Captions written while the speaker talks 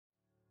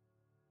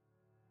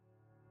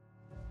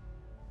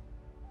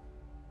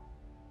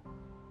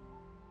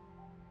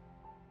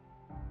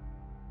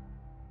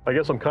I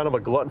guess I'm kind of a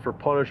glutton for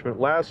punishment.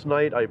 Last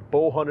night I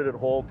bow hunted at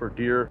home for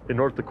deer in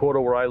North Dakota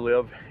where I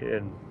live,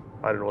 and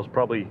I don't know, it was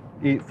probably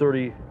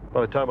 8:30 by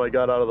the time I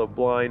got out of the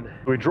blind.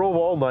 We drove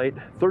all night,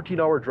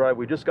 13-hour drive.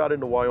 We just got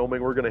into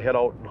Wyoming. We're gonna head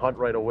out and hunt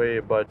right away,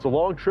 but it's a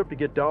long trip to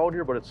get down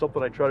here, but it's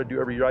something I try to do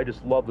every year. I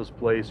just love this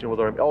place. You know,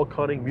 whether I'm elk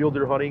hunting, mule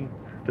deer hunting,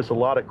 just a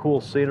lot of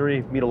cool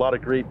scenery, meet a lot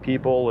of great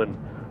people, and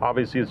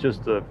obviously it's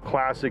just the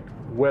classic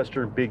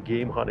Western big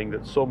game hunting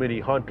that so many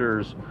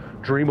hunters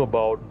dream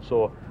about.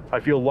 So I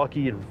feel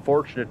lucky and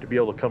fortunate to be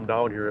able to come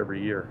down here every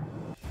year.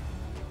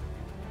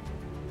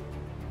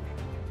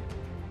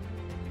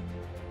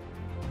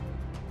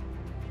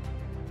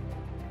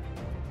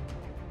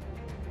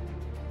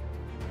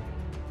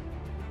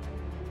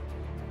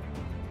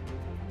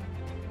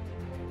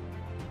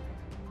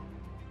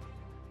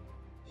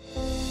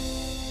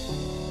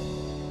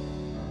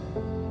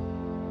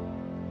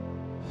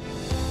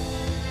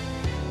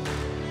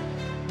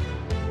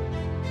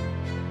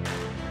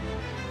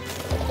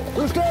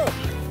 Rooster!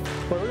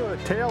 Well, look at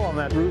the tail on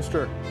that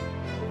rooster.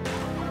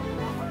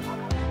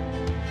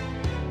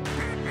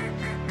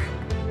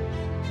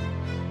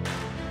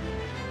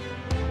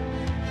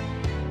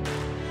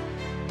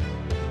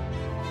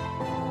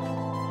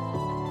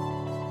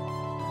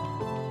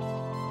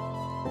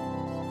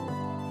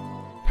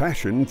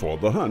 Passion for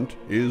the Hunt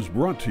is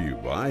brought to you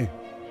by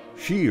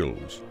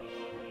Shields,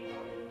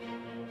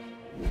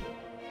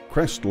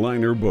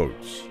 Crestliner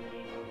Boats,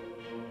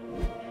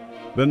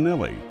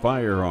 Benelli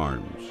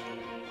Firearms,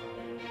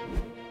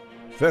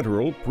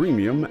 Federal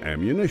Premium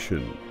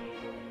Ammunition,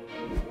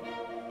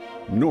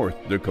 North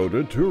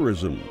Dakota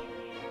Tourism,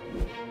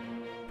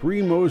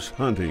 Primos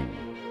Hunting,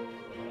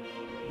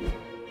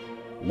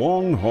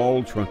 Long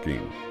Haul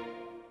Trucking.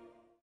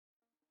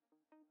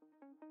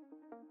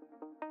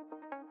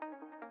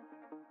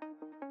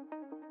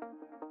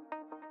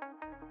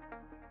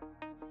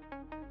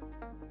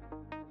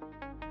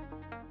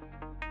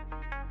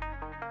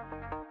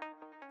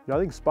 I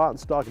think spot and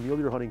stalk and mule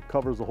deer hunting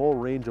covers the whole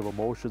range of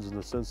emotions in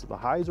the sense that the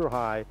highs are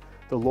high,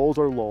 the lows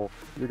are low.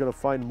 You're going to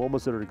find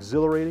moments that are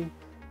exhilarating.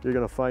 You're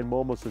going to find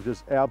moments of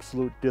just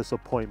absolute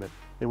disappointment.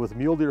 And with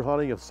mule deer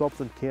hunting, if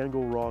something can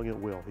go wrong, it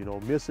will. You know,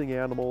 missing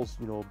animals,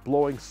 you know,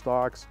 blowing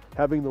stalks,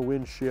 having the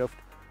wind shift,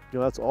 you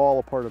know, that's all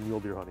a part of mule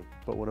deer hunting.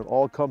 But when it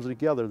all comes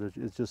together,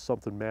 it's just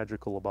something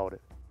magical about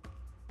it.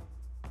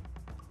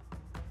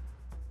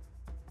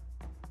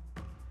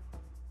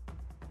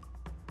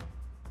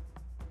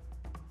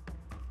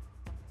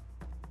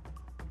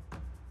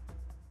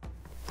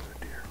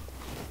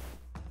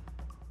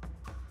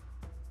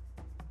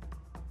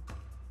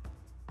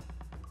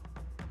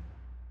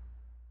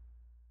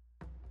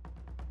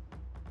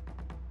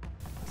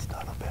 It's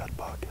not a bad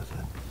buck, is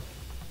it?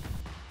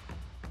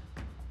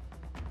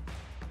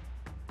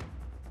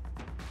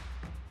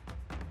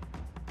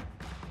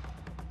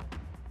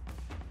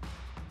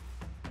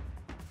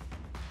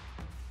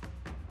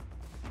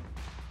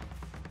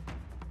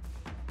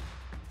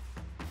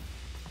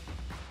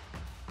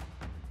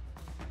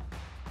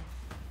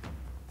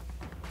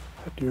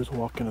 That deer's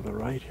walking to the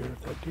right here.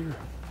 If that deer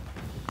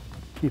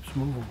keeps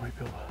moving, we might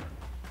be able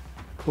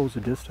to close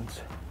the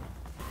distance.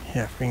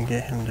 Yeah, if we can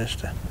get him just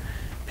to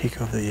peek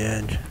over the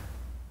edge.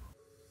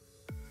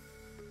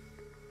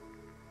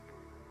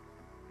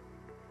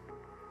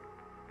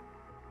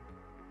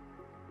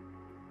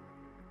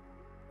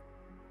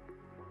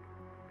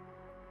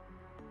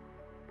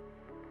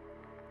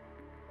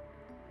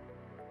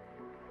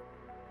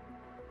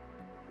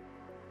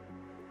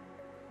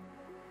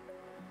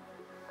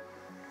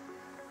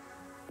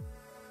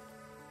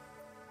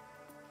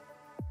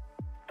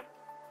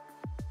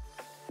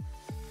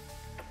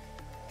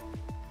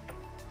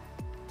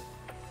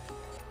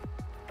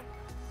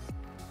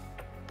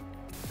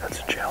 That's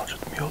a challenge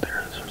with the mule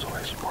deer, is there's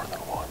always more than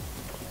one.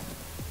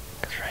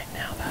 Because right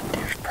now that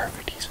deer's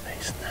perfect, he's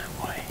facing that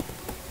way.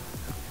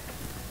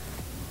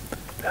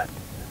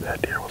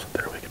 That deer wasn't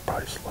there, we could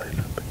probably slide it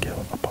and get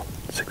about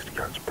 60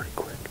 yards pretty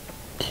quick.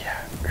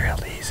 Yeah, real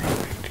easy.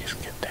 We can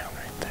just get down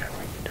right there and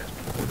we can just...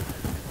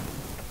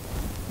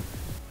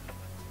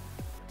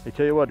 I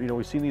tell you what, you know,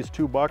 we've seen these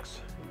two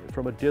bucks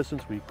from a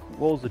distance. We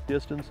closed the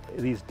distance.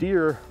 These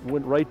deer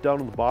went right down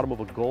to the bottom of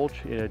a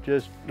gulch, and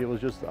it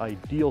was just the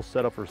ideal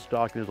setup for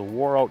stalking. There's a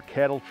wore out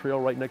cattle trail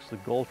right next to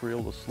the gulch. We were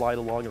able to slide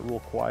along it real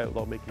quiet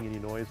without making any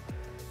noise.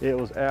 It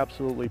was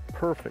absolutely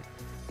perfect.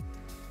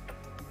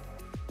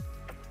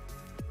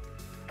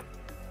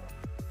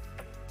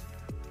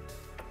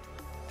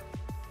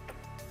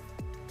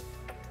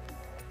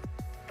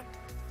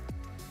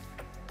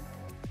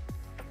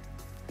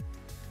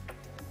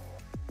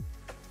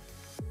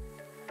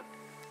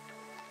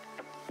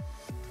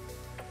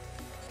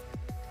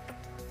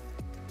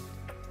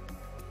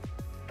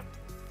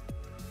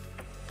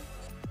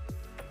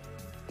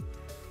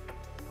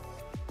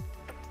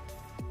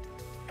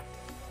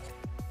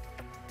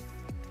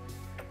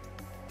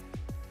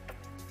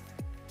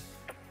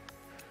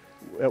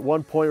 At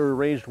one point we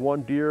ranged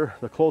one deer.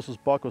 The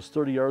closest buck was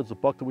 30 yards. The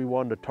buck that we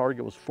wanted to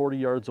target was 40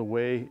 yards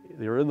away.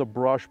 They were in the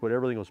brush, but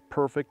everything was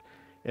perfect.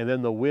 and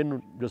then the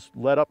wind just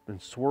let up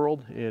and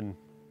swirled and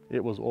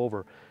it was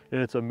over.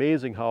 And it's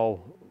amazing how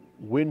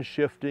wind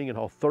shifting and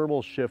how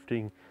thermal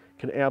shifting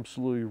can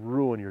absolutely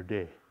ruin your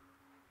day.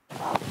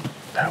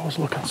 That was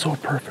looking so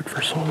perfect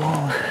for so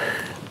long.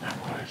 That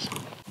was.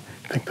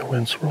 I think the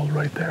wind swirled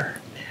right there.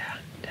 Yeah,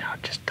 now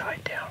it just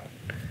died down.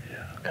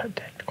 Yeah. Got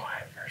dead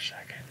quiet for a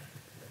second.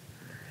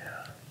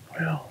 Yeah.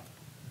 Well,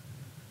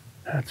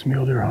 that's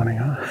mule deer hunting,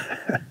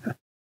 huh?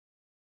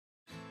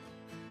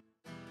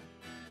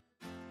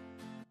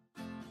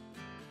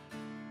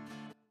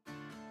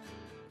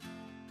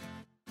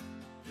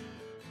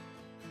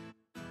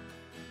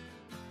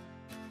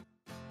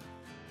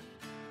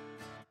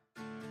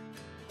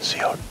 See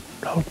how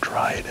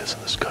dry it is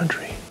in this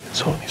country. And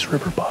so in these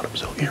river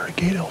bottoms, they'll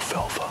irrigate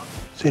alfalfa.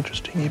 It's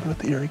interesting, even with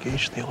the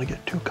irrigation, they only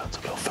get 2 cuts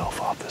of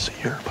alfalfa off this a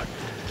year. But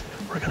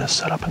we're gonna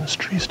set up in this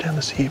tree stand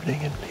this evening,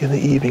 and in the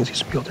evenings,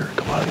 these mule deer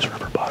come out of these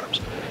river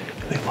bottoms,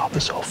 and they love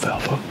this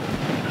alfalfa.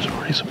 There's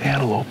already some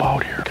antelope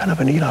out here. Kind of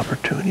a neat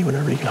opportunity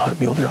whenever you can hunt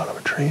mule deer out of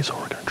a tree, so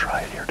we're gonna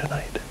try it here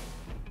tonight.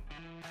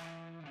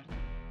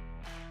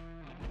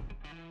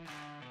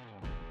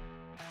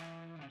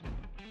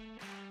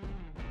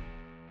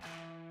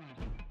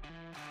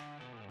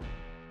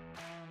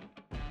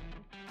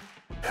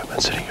 I've been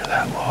sitting here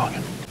that long,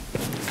 and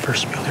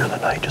first mule deer of the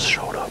night just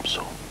showed up,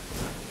 so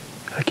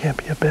that can't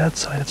be a bad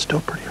sign. It's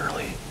still pretty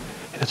early,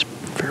 and it's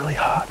fairly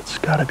hot. It's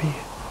gotta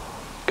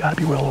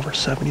be well over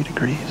 70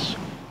 degrees.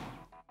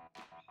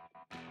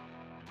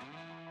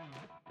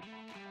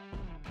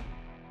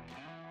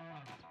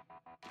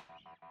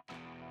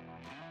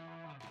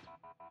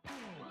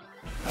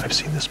 I've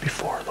seen this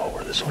before though,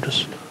 where this will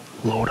just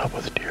load up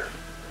with deer.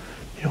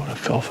 You know, in a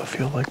alfalfa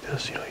field like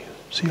this, you know, you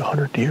see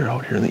 100 deer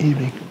out here in the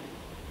evening.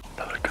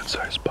 Another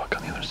good-sized buck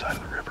on the other side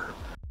of the river.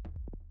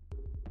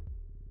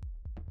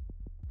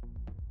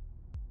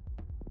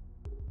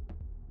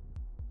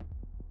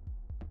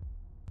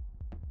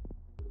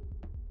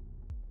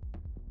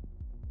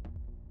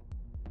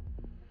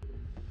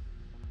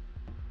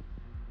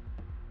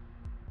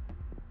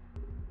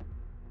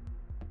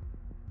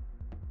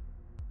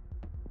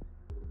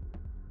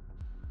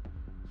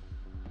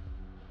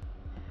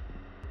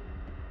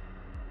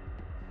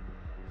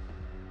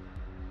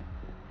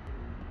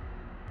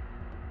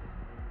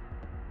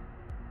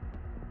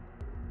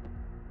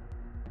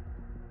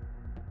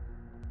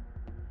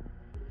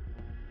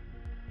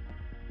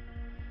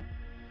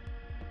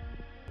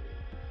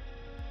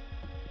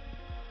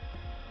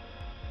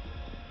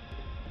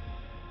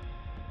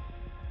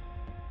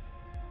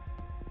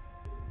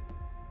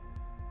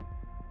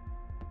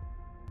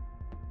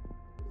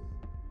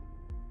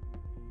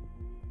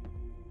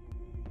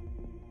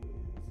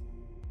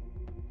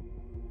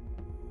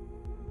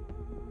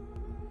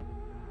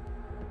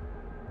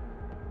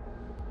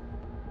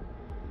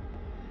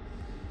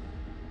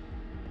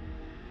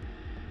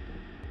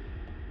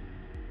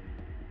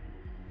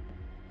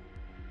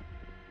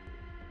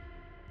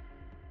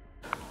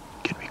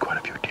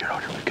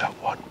 Out here, we've got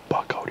one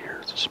buck out here.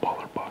 It's a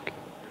smaller buck.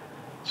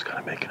 It's kind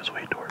of making his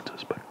way towards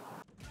us, but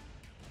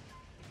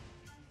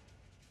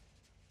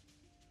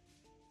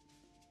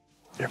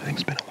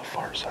everything's been on the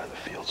far side of the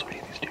field, so we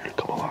need these deer to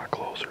come a lot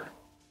closer.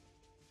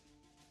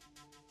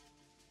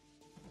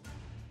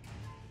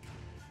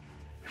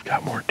 We've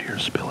got more deer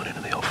spilling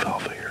into the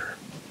alfalfa here.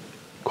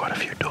 Quite a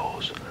few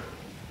does.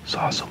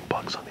 Saw some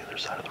bucks on the other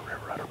side of the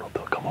river. I don't know if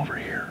they'll come over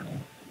here.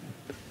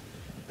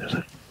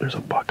 There's a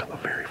buck on the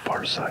very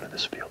far side of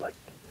this field.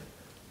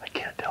 I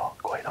can't tell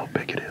quite how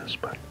big it is,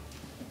 but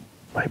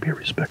might be a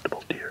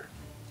respectable deer.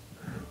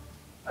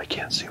 I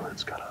can't see what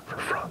it's got on for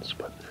fronts,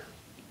 but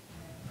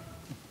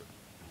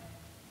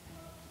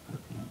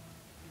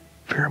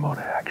fair amount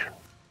of action.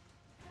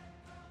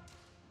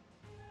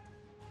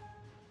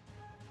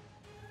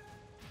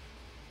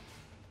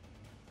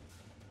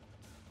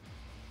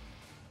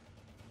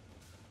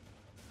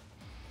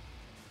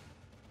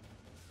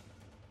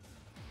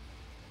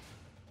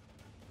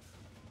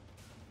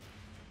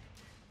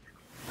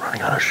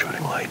 Running on a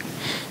shooting light.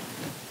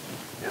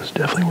 It was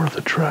definitely worth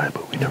a try,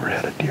 but we never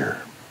had a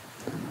deer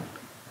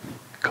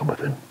come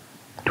within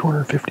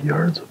 250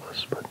 yards of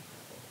us, but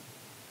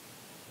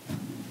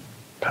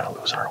kind of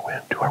losing our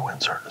wind. Our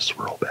wind's starting to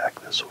swirl back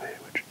this way,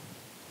 which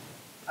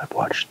I've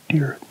watched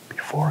deer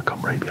before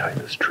come right behind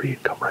this tree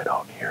and come right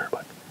out in here,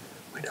 but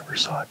we never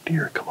saw a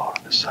deer come out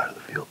on this side of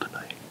the field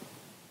tonight.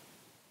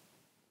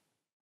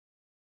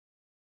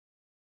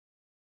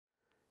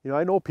 You know,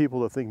 I know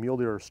people that think mule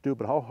deer are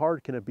stupid. How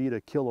hard can it be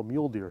to kill a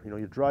mule deer? You know,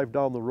 you drive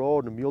down the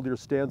road and a mule deer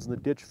stands in the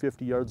ditch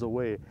 50 yards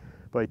away.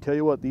 But I tell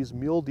you what, these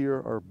mule deer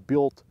are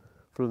built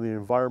for the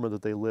environment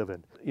that they live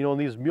in. You know, and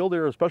these mule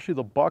deer, especially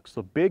the bucks,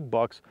 the big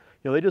bucks,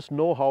 you know, they just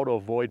know how to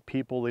avoid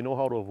people. They know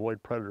how to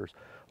avoid predators.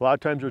 A lot of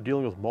times they're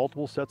dealing with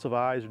multiple sets of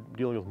eyes,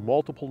 dealing with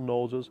multiple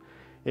noses,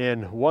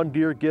 and one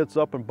deer gets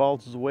up and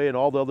bounces away and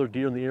all the other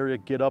deer in the area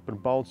get up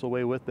and bounce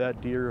away with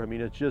that deer. I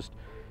mean, it's just,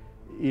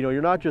 you know,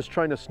 you're not just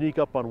trying to sneak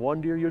up on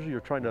one deer, usually you're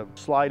trying to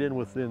slide in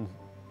within,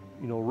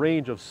 you know,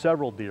 range of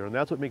several deer, and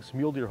that's what makes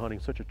mule deer hunting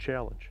such a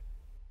challenge.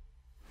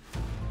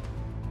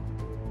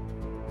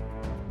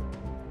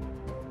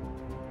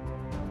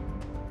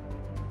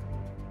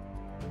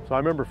 So I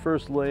remember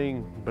first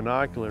laying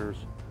binoculars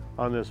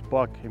on this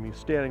buck. I mean,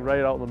 standing right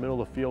out in the middle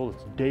of the field.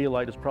 It's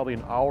daylight. It's probably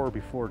an hour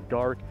before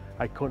dark.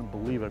 I couldn't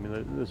believe it. I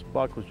mean, this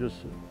buck was just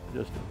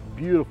a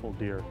beautiful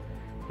deer.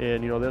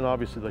 And then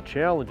obviously the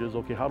challenge is,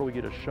 okay, how do we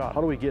get a shot?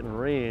 How do we get in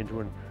range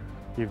when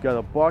you've got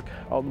a buck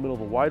out in the middle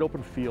of a wide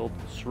open field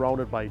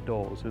surrounded by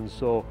does? And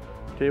so,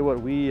 tell you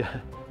what, we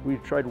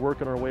tried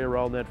working our way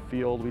around that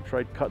field. We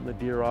tried cutting the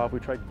deer off.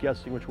 We tried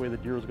guessing which way the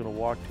deer was going to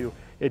walk to.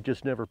 It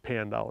just never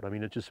panned out. I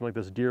mean, it just seemed like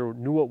this deer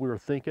knew what we were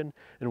thinking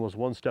and was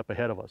one step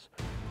ahead of us.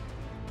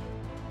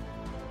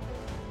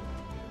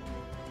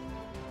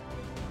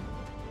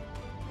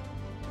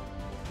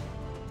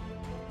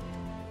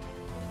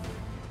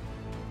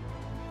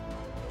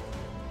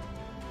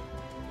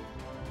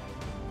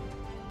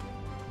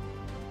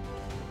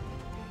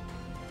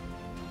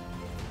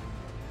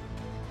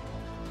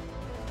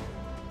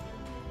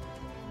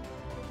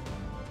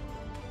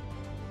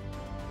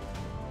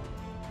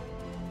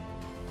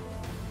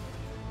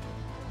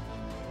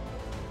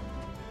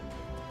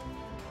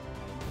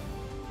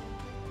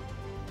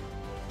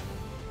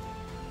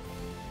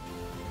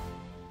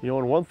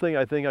 And one thing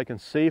I think I can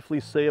safely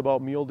say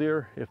about mule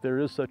deer, if there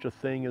is such a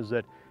thing, is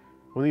that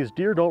when these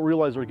deer don't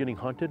realize they're getting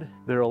hunted,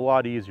 they're a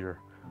lot easier.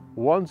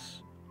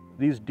 Once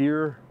these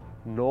deer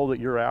know that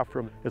you're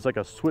after them, it's like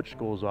a switch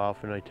goes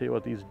off, and I tell you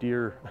what, these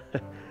deer,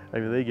 I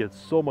mean, they get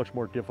so much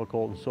more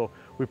difficult. And so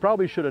we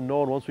probably should have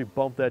known once we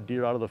bumped that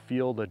deer out of the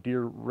field, the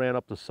deer ran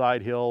up the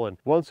side hill, and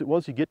once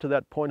you get to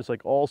that point, it's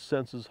like all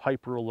senses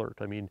hyper alert.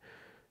 I mean,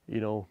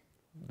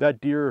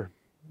 that deer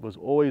was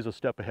always a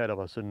step ahead of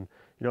us. And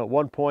at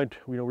one point,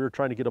 we were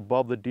trying to get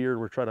above the deer, and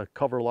we were trying to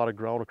cover a lot of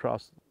ground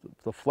across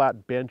the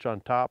flat bench on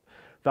top.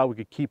 Thought we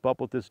could keep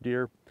up with this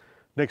deer.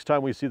 Next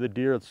time we see the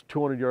deer, it's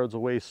 200 yards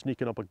away,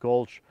 sneaking up a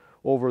gulch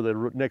over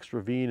the next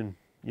ravine,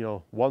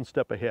 and one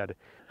step ahead.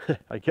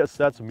 I guess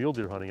that's mule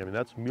deer hunting. I mean,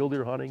 that's mule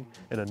deer hunting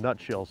in a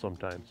nutshell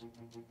sometimes.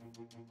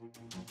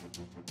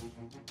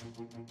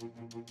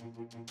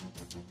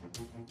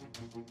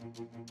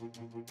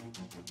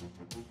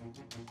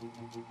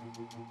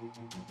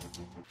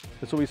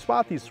 And so we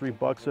spot these 3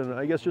 bucks, and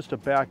I guess just to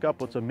back up,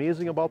 what's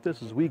amazing about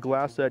this is we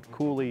glassed that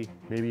coulee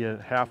maybe a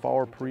half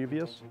hour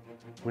previous.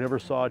 We never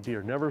saw a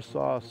deer, never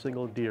saw a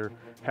single deer.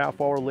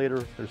 Half hour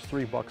later, there's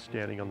 3 bucks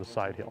standing on the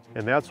side hill.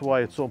 And that's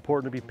why it's so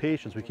important to be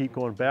patient. We keep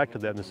going back to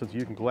that in the sense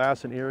you can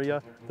glass an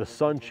area, the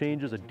sun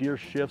changes, a deer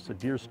shifts, a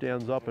deer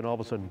stands up, and all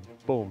of a sudden,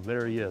 boom,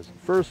 there he is.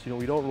 First,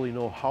 we don't really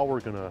know how we're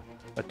gonna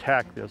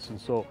attack this, and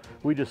so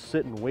we just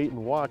sit and wait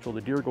and watch. Well,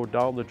 the deer go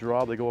down the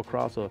draw, they go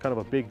across a kind of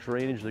a big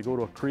drainage, they go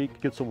to a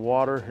creek, get some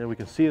water, and we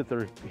can see that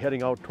they're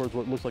heading out towards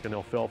what looks like an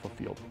alfalfa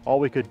field. All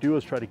we could do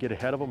is try to get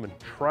ahead of them and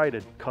try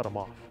to cut them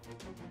off.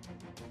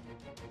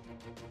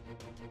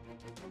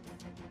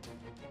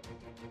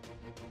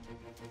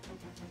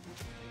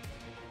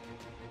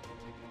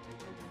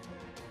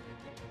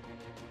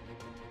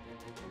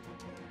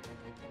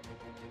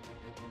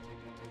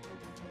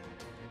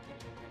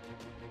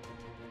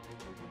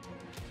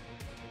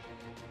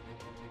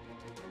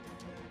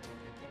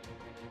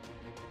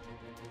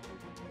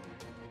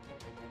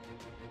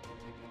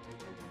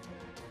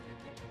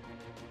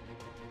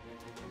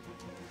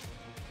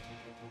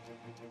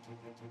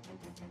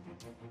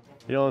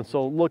 And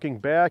so looking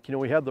back,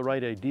 we had the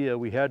right idea.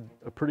 We had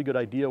a pretty good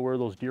idea where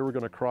those deer were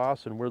going to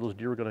cross and where those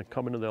deer were going to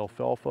come into the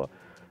alfalfa,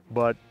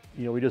 but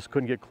we just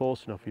couldn't get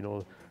close enough.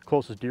 The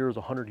closest deer is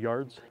 100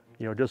 yards.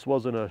 It just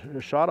wasn't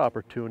a shot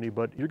opportunity,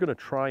 but you're going to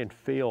try and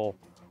fail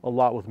a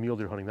lot with mule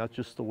deer hunting. That's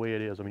just the way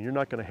it is. I mean, you're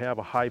not going to have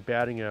a high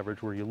batting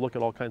average where you look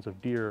at all kinds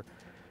of deer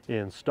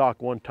and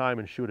stalk one time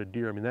and shoot a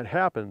deer. I mean, that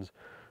happens.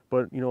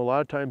 But a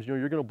lot of times,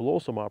 you're going to blow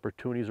some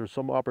opportunities, or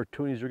some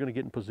opportunities you're going to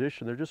get in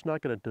position. They're just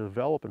not going to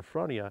develop in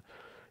front of you,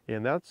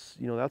 and that's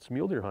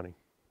mule deer hunting.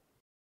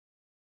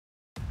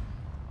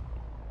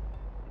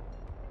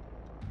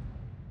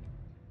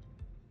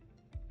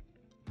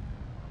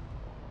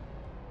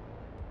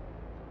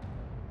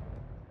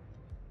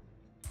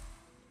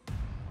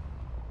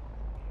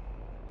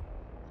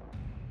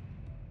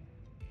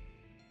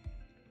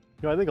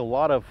 I think a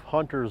lot of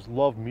hunters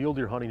love mule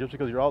deer hunting just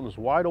because you're out in this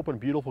wide open,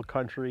 beautiful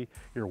country.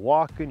 You're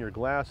walking, you're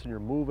glassing, you're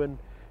moving.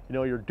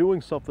 You're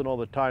doing something all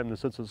the time. In the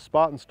sense of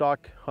spot and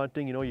stalk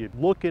hunting, you're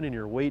looking and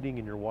you're waiting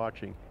and you're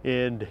watching.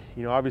 And,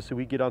 obviously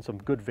we get on some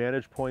good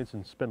vantage points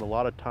and spend a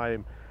lot of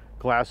time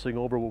glassing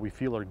over what we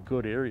feel are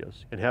good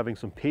areas and having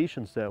some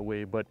patience that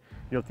way. But,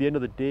 at the end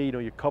of the day,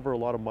 you cover a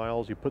lot of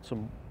miles, you put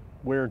some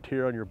wear and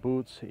tear on your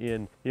boots,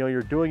 and,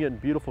 you're doing it in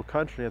beautiful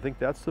country. I think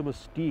that's the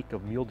mystique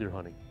of mule deer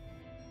hunting.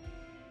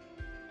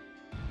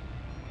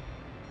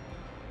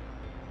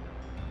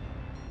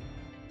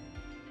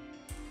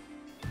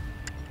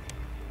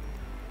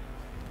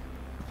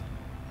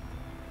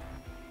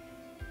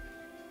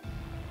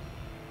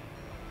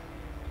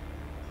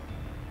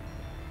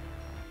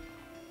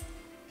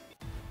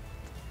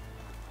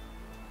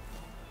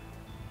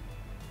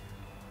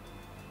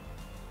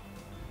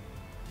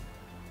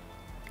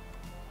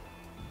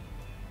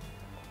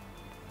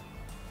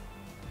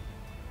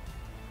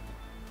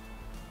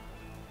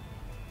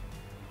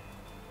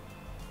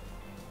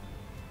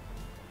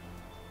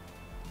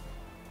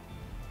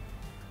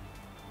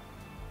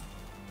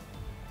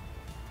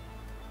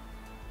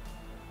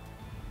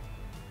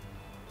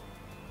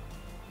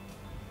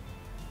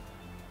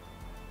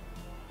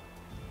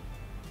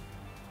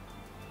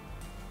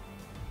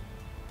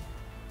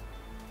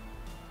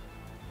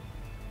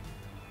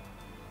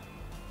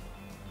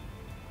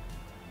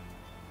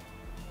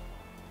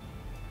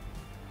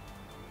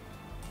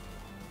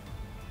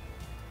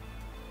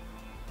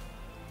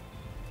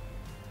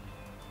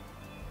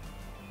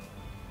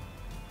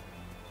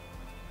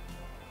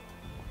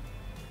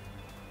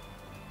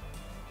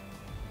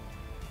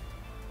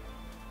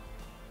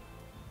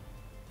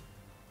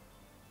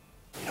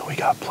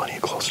 got plenty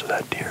close to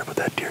that deer, but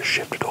that deer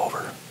shifted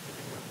over.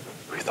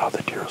 We thought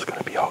the deer was going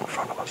to be out in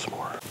front of us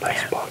more.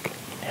 Nice buck.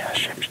 Yeah,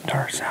 shifted to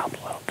our south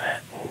a little bit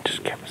and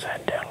just kept his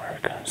head down where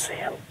we couldn't see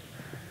him.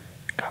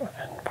 Got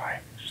within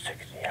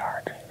 60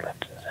 yards and he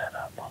lifted his head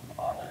up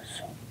on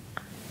us.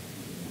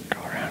 Go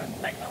around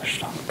and make another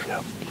stop.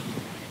 Yep.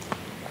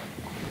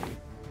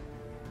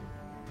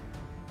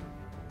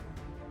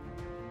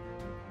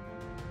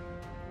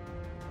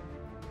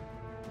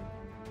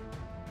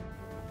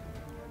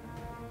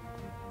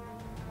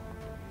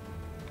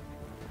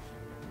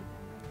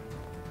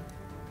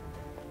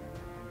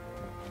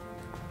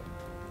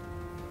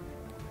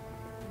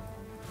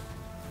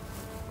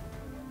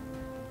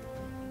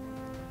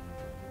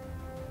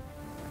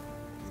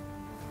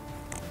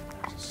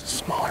 It's a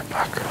smaller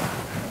buck.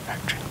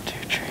 Between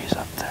 2 trees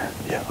up there.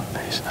 Yeah.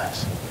 Face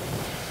us.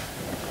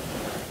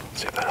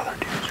 See if that other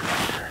deer's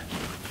right there.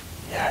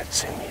 Yeah, I'd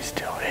assume he's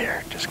still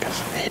here just because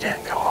he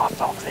didn't go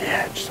off over the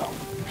edge, so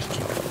just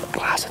keep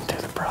glassing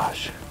through the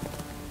brush.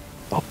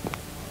 Oh.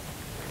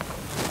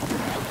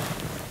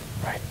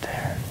 Right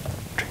there.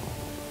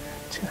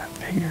 See that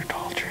big or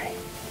tall tree?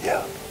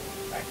 Yeah.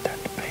 Right there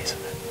at the base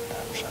of it.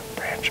 That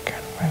branch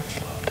kind of moves a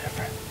little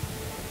different.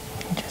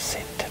 You can just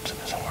see the tips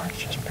of his horns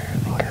just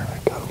barely. Oh, yeah,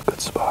 I got him.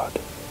 Good spot.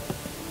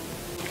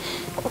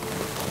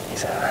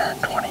 He's at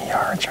 120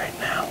 yards right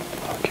now.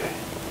 Okay.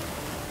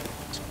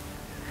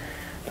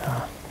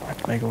 I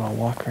have to make a little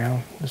walk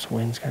around. This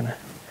wind's kind of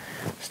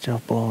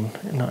still blowing,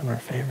 not in our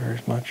favor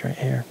as much right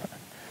here. But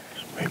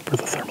Just wait for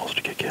the thermals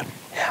to kick in.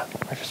 yeah,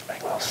 I just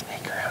make a little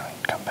sneak around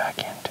and come back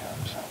into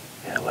him. So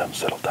Yeah, let him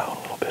settle down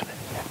a little bit.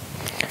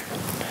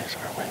 there's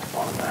our wind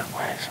blowing that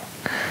way. So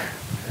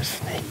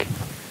just sneak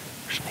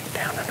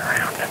down and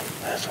around him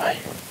this way.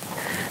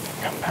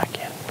 And come back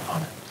in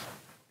on it.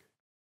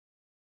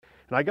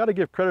 And I got to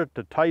give credit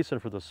to Tyson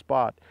for the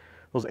spot.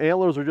 Those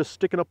antlers are just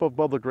sticking up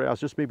above the grass,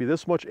 just maybe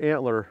this much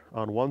antler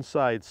on one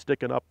side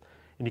sticking up.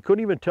 And you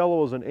couldn't even tell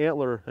it was an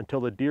antler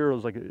until the deer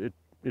was like, it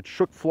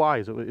shook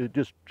flies. It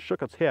just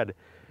shook its head.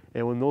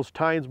 And when those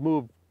tines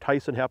moved,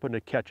 Tyson happened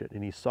to catch it.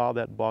 And he saw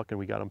that buck and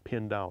we got him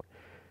pinned down.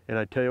 And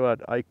I tell you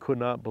what, I could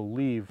not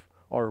believe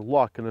our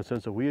luck in the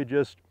sense that we had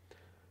just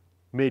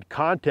made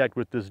contact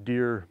with this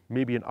deer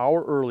maybe an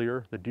hour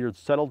earlier. The deer had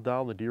settled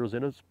down, the deer was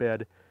in its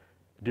bed.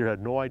 The deer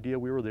had no idea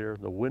we were there.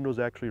 The wind was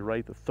actually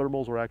right, the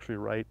thermals were actually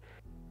right.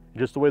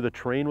 Just the way the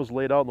terrain was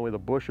laid out and the way the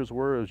bushes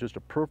were, it was just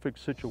a perfect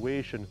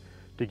situation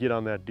to get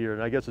on that deer.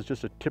 And I guess it's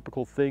just a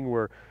typical thing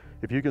where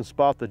if you can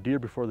spot the deer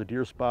before the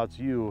deer spots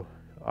you,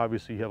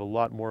 obviously you have a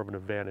lot more of an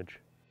advantage.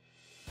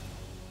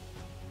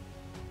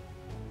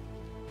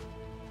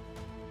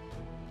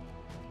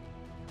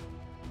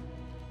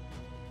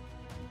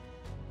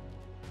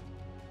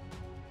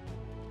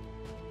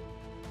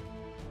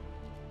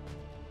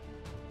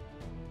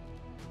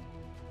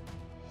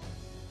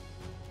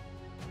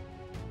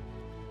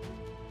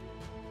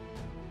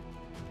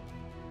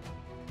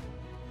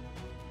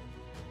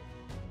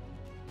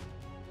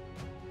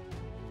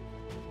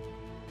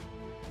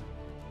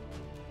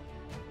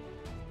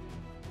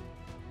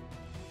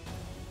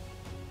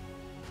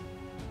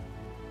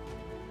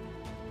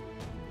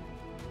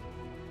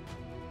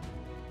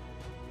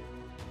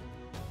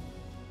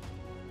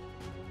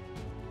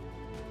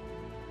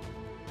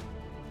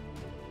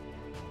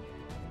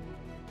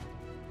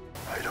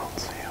 I don't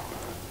see him.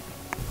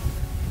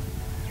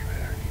 He's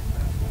right underneath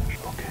that bush.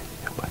 Okay,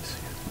 yep, I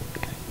see it.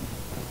 Okay.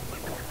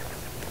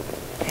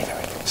 Either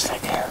we can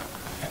sit here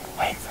and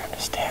wait for him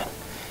to stand.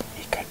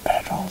 He could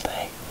bet all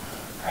day.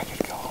 Or I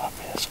could go up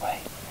this way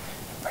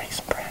and break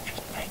some branches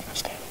and make him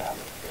stand up.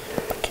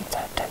 But keep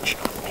that attention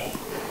on me.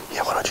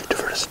 Yeah, why don't you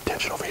divert his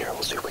attention over here?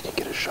 We'll see if we can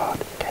get a shot.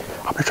 Okay.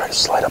 I'm gonna try to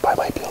slide up. I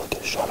might be able to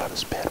get a shot on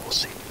his bed. We'll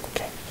see.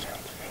 Okay,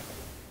 sounds good.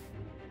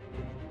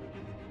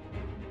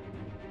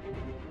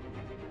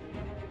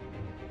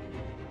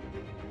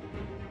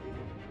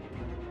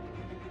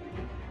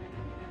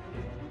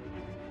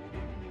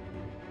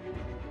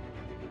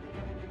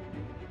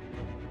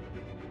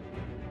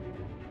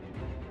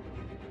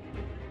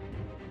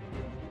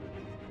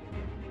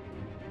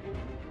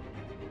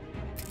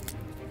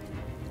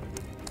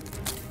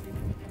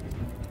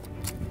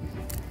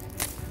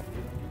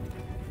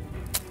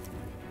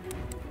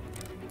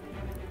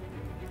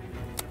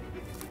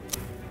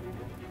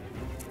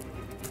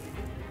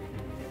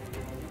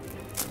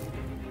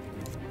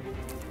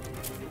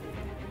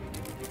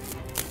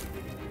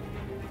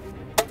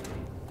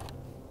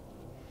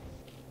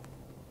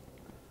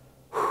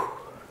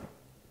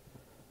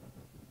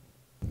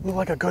 Looked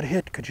like a good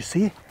hit. Could you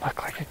see? Looked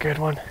like a good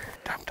one.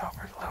 Dumped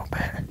over a little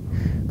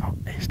bit. Oh,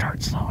 he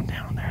started slowing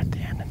down there at the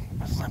end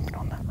and was limping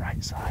on that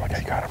right side. Like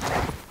I got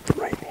him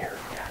right in here.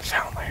 Yeah, it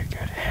sounded like a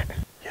good hit.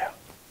 Yeah.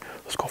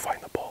 Let's go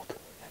find the bolt.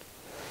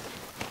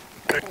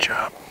 Good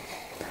job.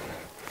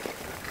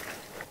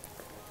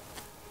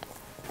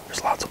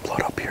 There's lots of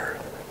blood up here.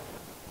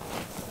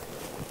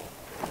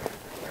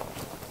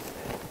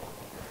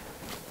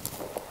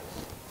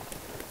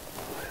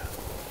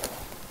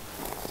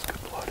 That's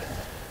good blood.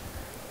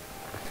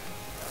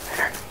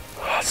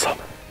 Awesome.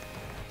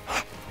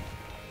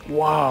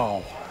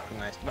 Wow.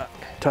 Nice buck.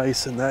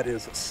 Tyson, that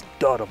is a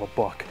stud of a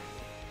buck.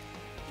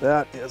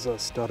 That is a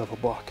stud of a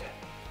buck.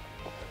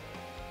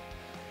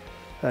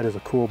 That is a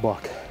cool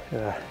buck.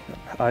 Yeah,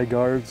 eye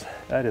guards.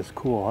 That is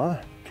cool,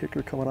 huh?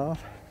 Kicker coming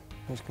off.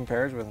 Who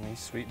compares with him? He's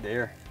sweet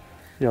deer.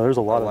 Yeah, there's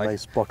a lot of like-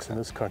 nice bucks in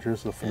this country.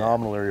 This is a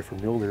phenomenal area for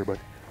mule deer, but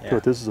Yeah.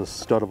 this is a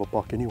stud of a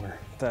buck anywhere.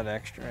 That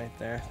extra right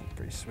there,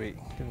 pretty sweet.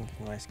 Give him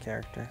some nice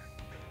character.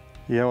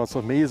 Yeah, well, it's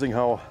amazing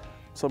how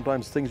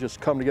sometimes things just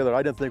come together.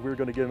 I didn't think we were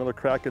going to get another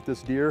crack at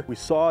this deer. We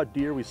saw a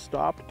deer, we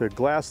stopped to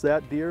glass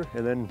that deer,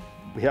 and then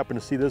we happened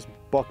to see this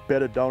buck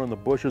bedded down in the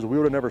bushes. We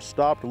would have never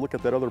stopped to look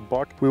at that other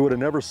buck. We would have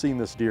never seen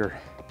this deer.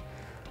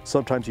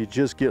 Sometimes you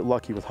just get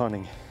lucky with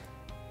hunting.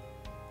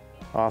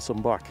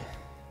 Awesome buck.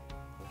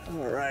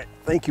 All right,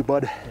 thank you,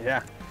 bud.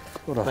 Yeah.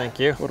 What a, Thank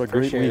you. What a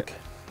great Appreciate week.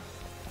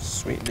 it.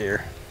 Sweet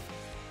deer.